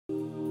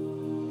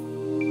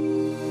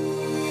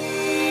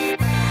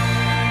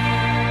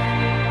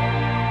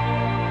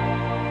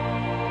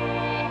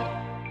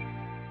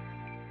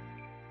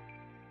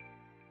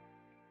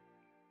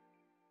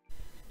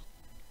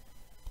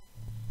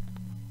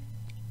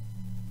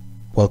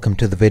Welcome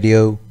to the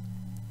video.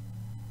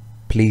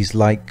 Please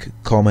like,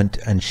 comment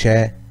and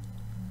share.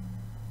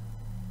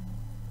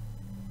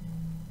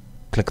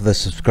 Click the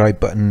subscribe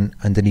button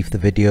underneath the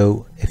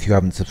video if you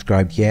haven't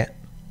subscribed yet.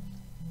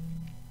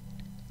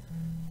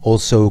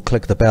 Also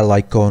click the bell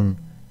icon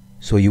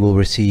so you will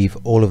receive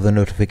all of the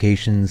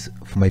notifications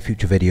for my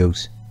future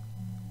videos.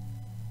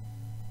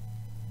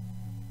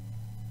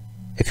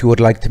 If you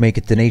would like to make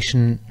a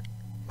donation,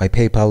 my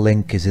PayPal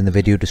link is in the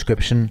video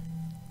description,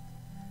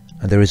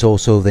 and there is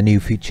also the new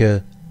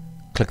feature,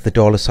 click the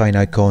 $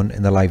 icon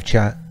in the live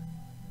chat.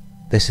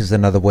 This is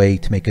another way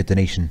to make a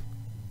donation.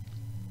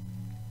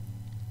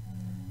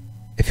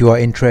 If you are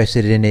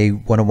interested in a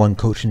one-on-one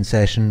coaching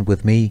session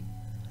with me,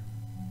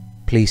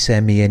 please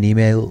send me an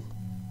email.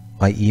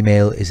 My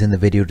email is in the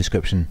video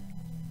description.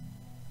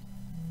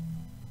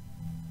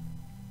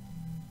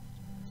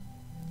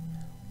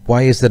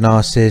 Why is the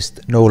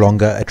narcissist no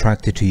longer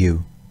attracted to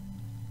you?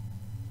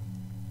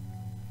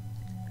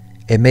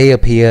 It may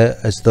appear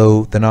as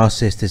though the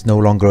narcissist is no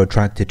longer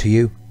attracted to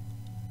you.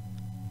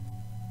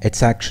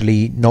 It's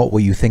actually not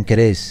what you think it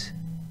is.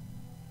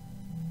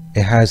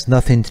 It has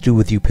nothing to do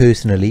with you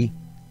personally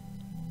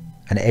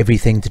and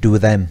everything to do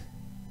with them.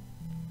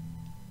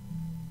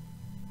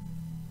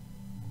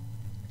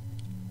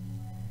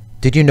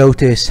 Did you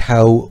notice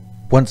how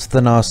once the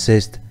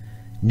narcissist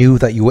knew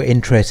that you were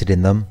interested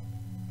in them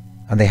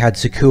and they had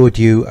secured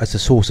you as a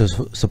source of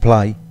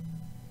supply,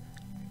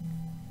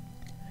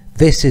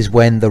 this is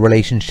when the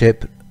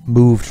relationship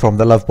moved from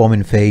the love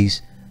bombing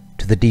phase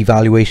to the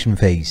devaluation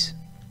phase.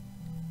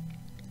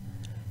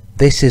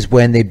 This is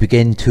when they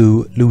begin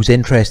to lose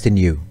interest in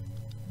you.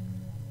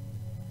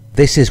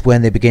 This is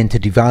when they begin to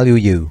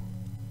devalue you.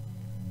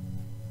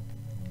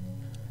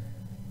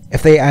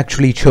 If they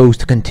actually chose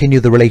to continue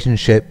the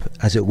relationship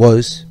as it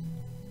was,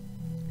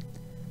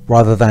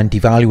 rather than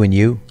devaluing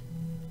you,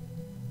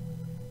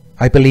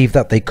 I believe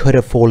that they could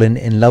have fallen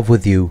in love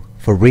with you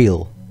for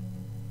real.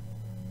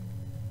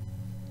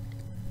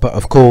 But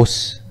of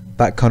course,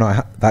 that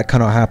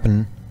cannot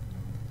happen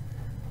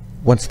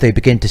once they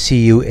begin to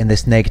see you in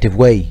this negative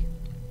way.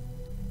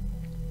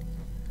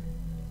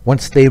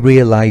 Once they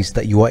realize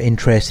that you are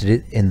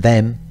interested in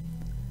them,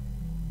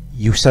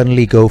 you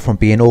suddenly go from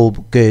being all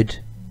good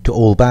to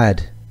all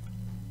bad.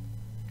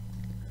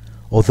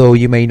 Although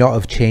you may not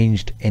have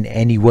changed in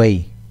any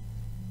way.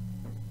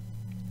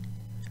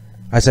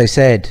 As I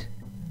said,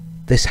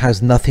 this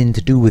has nothing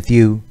to do with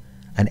you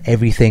and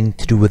everything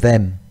to do with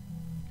them.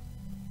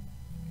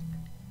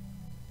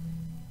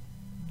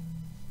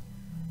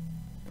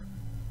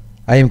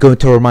 I am going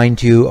to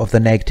remind you of the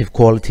negative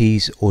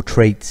qualities or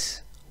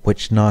traits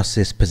which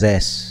narcissists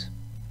possess.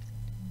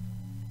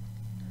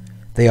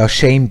 They are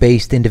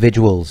shame-based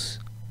individuals.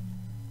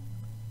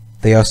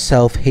 They are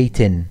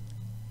self-hating.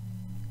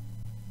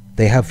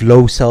 They have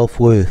low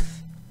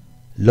self-worth,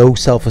 low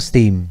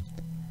self-esteem,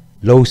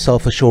 low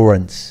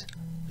self-assurance,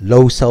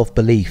 low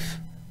self-belief,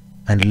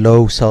 and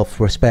low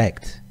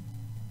self-respect.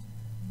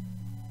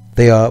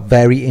 They are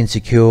very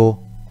insecure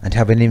and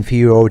have an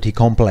inferiority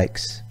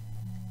complex.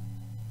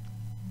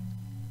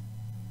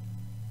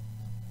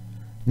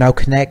 Now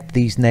connect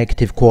these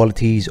negative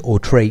qualities or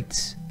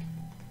traits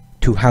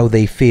to how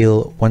they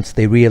feel once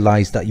they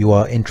realize that you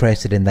are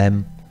interested in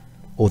them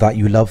or that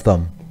you love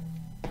them.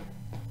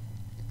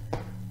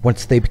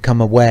 Once they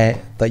become aware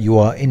that you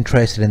are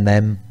interested in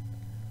them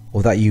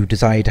or that you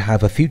desire to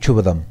have a future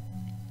with them,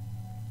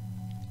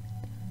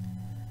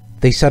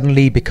 they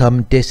suddenly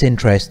become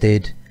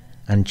disinterested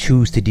and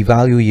choose to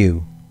devalue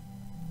you,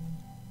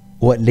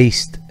 or at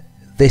least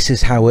this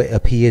is how it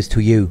appears to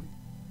you.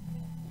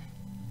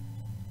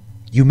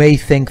 You may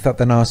think that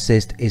the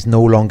narcissist is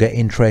no longer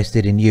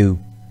interested in you,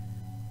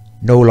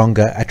 no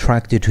longer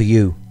attracted to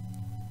you,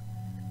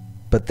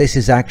 but this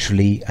is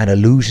actually an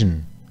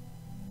illusion.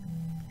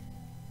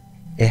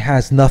 It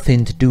has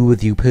nothing to do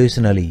with you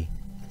personally.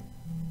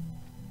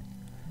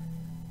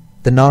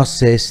 The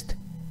narcissist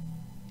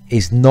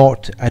is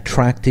not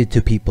attracted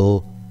to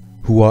people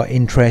who are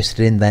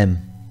interested in them.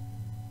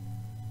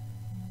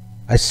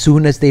 As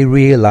soon as they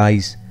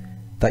realize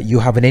that you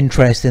have an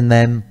interest in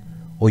them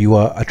or you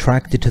are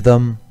attracted to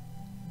them,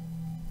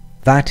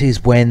 that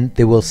is when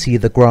they will see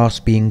the grass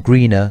being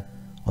greener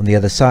on the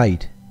other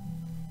side.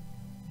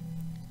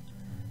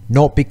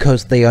 Not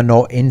because they are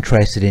not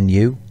interested in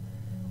you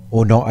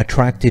or not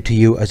attracted to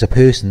you as a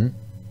person,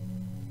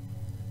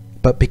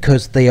 but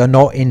because they are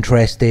not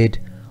interested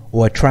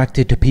or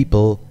attracted to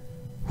people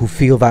who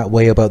feel that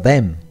way about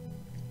them.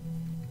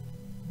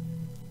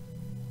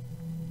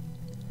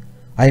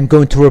 I am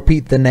going to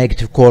repeat the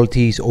negative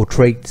qualities or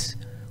traits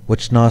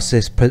which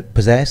narcissists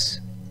possess.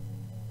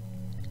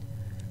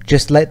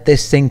 Just let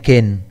this sink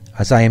in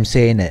as I am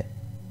saying it.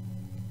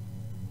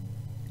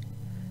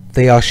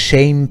 They are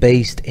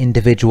shame-based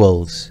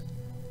individuals.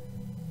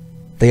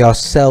 They are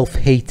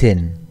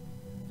self-hating.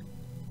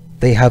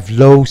 They have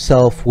low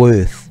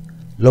self-worth,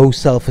 low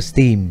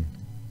self-esteem,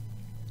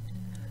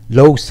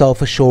 low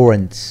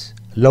self-assurance,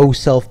 low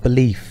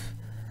self-belief,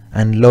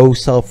 and low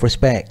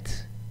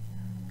self-respect.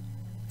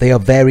 They are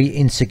very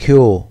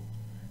insecure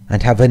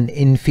and have an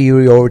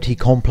inferiority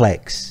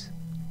complex.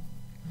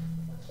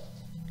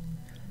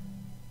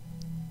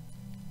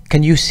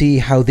 Can you see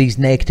how these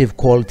negative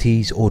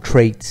qualities or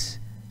traits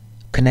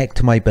connect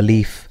to my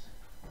belief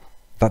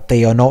that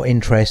they are not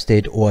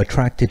interested or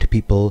attracted to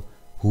people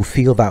who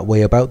feel that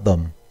way about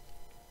them?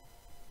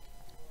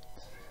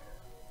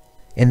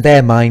 In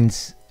their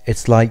minds,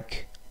 it's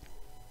like,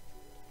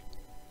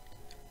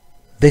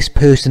 this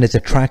person is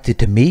attracted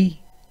to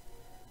me,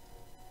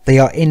 they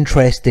are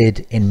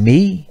interested in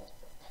me,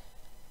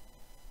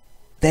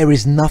 there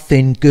is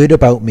nothing good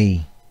about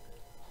me,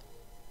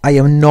 I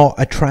am not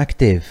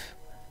attractive,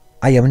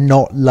 I am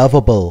not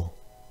lovable,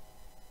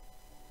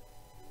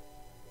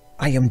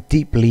 I am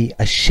deeply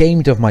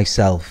ashamed of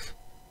myself,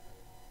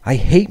 I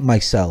hate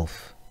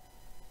myself.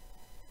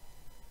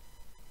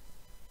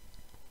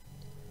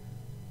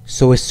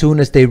 So as soon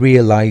as they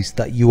realize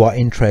that you are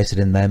interested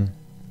in them,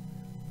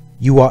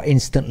 you are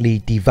instantly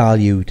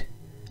devalued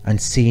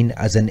and seen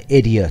as an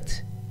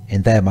idiot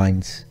in their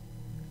minds.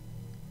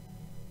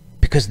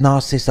 Because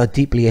narcissists are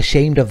deeply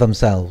ashamed of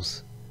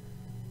themselves.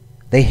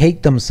 They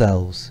hate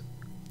themselves.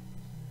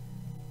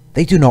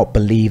 They do not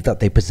believe that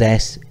they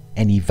possess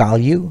any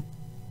value.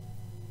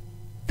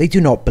 They do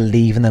not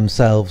believe in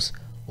themselves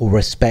or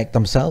respect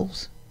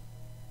themselves.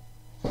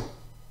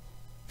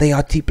 They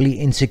are deeply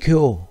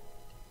insecure.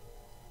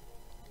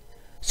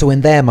 So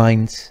in their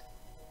minds,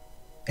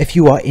 if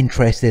you are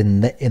interested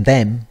in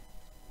them,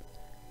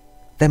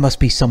 there must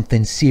be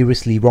something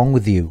seriously wrong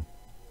with you.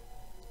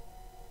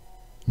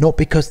 Not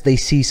because they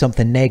see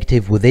something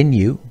negative within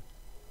you,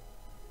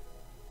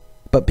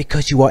 but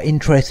because you are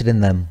interested in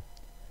them.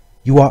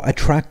 You are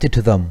attracted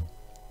to them.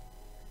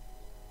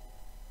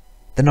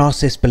 The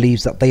narcissist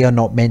believes that they are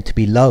not meant to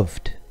be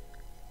loved.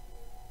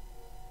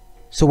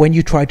 So when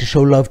you try to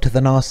show love to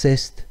the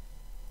narcissist,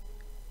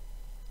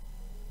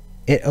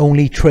 it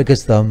only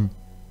triggers them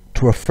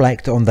to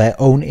reflect on their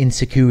own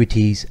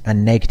insecurities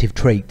and negative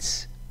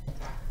traits.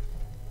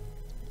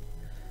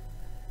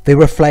 They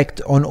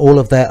reflect on all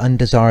of their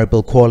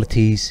undesirable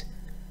qualities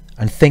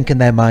and think in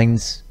their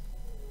minds,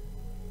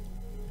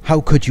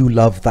 how could you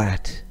love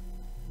that?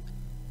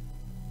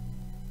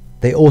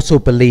 They also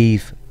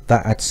believe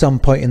that at some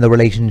point in the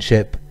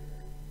relationship,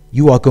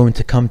 you are going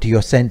to come to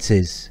your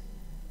senses.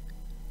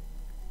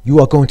 You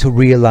are going to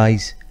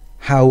realize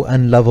how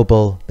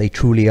unlovable they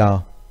truly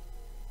are.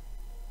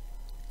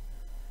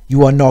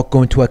 You are not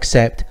going to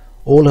accept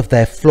all of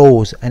their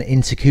flaws and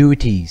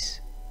insecurities.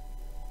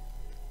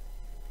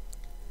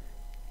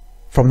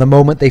 From the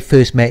moment they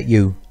first met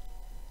you,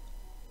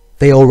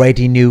 they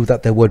already knew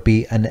that there would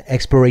be an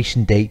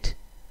expiration date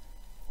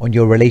on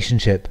your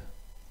relationship.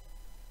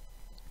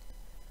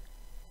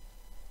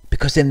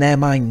 Because in their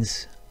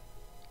minds,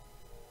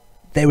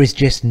 there is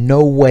just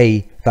no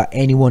way that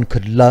anyone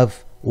could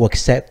love or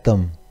accept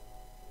them.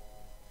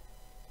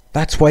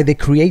 That's why they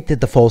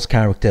created the false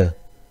character,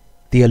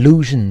 the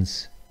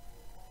illusions.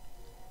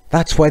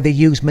 That's why they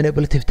use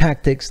manipulative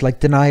tactics like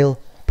denial,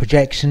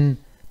 projection,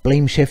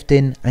 blame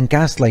shifting and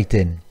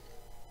gaslighting.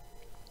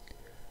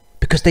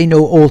 Because they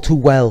know all too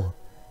well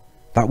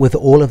that with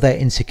all of their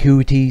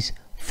insecurities,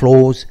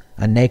 flaws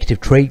and negative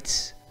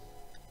traits,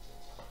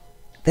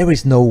 there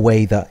is no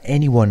way that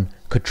anyone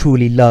could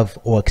truly love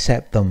or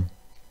accept them.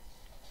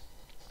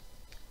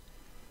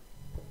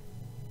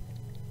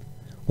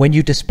 When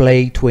you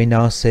display to a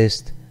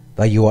narcissist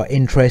that you are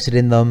interested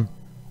in them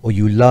or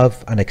you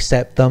love and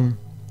accept them,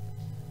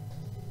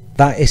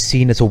 that is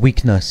seen as a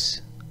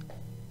weakness.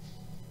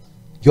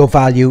 Your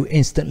value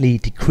instantly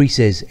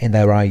decreases in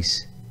their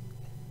eyes.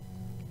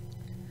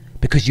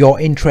 Because your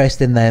interest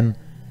in them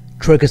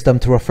triggers them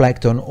to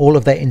reflect on all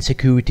of their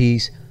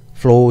insecurities,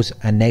 flaws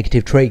and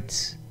negative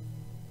traits.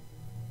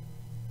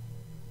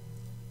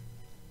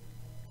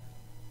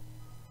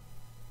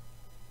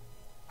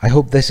 I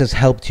hope this has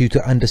helped you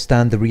to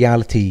understand the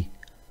reality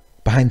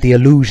behind the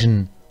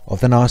illusion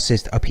of the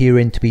narcissist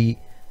appearing to be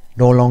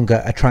no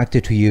longer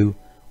attracted to you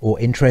or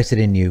interested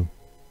in you.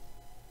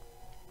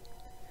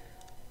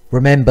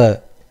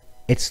 Remember,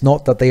 it's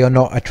not that they are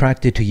not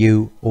attracted to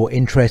you or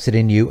interested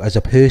in you as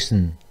a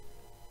person.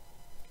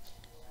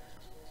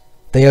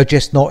 They are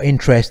just not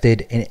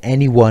interested in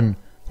anyone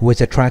who is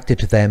attracted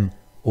to them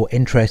or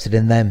interested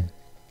in them.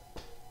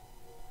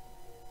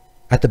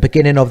 At the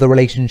beginning of the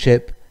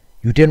relationship,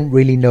 you didn't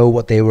really know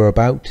what they were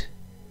about.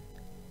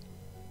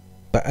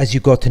 But as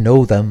you got to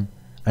know them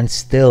and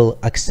still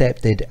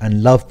accepted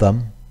and loved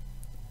them,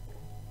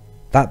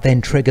 that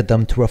then triggered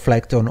them to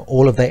reflect on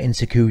all of their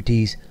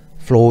insecurities,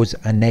 flaws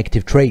and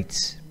negative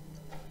traits,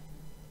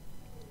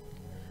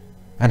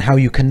 and how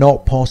you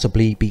cannot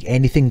possibly be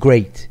anything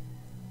great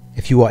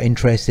if you are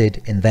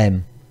interested in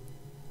them.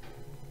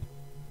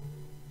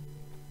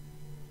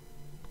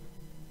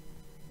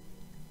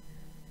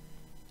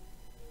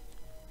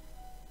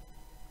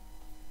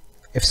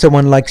 If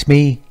someone likes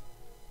me,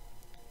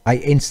 I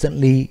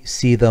instantly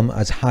see them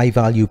as high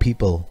value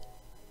people,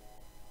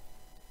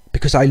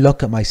 because I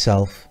look at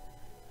myself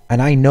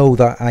and I know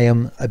that I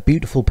am a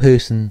beautiful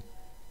person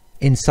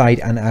inside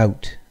and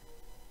out.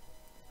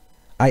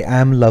 I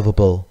am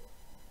lovable.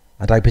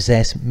 and I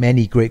possess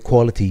many great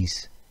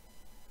qualities.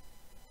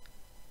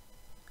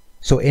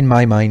 So in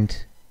my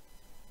mind,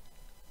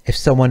 if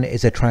someone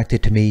is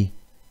attracted to me,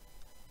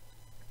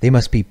 they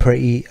must be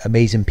pretty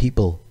amazing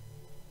people.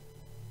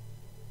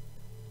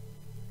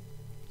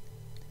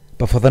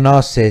 But for the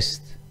narcissist,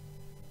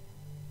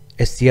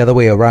 it's the other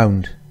way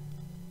around.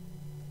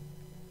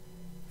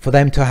 For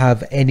them to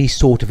have any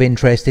sort of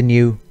interest in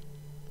you,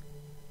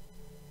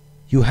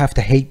 you have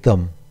to hate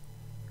them.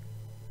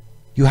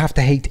 You have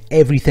to hate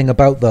everything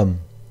about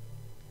them.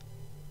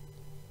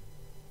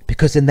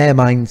 Because in their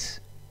minds,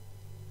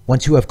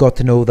 once you have got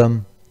to know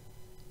them,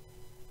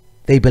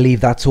 they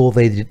believe that's all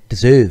they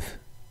deserve.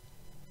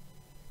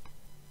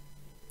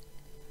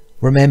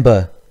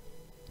 Remember,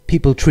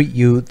 people treat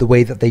you the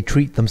way that they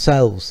treat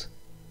themselves.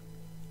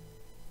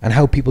 And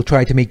how people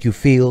try to make you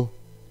feel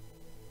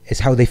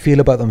is how they feel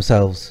about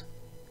themselves.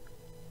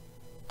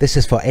 This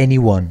is for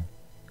anyone,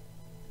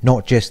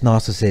 not just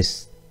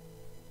narcissists.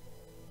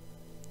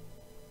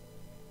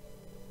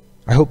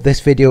 I hope this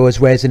video has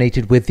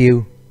resonated with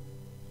you.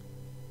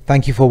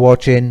 Thank you for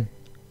watching.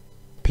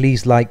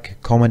 Please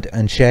like, comment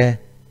and share.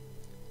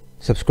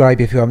 Subscribe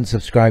if you haven't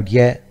subscribed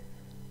yet,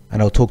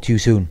 and I'll talk to you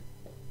soon.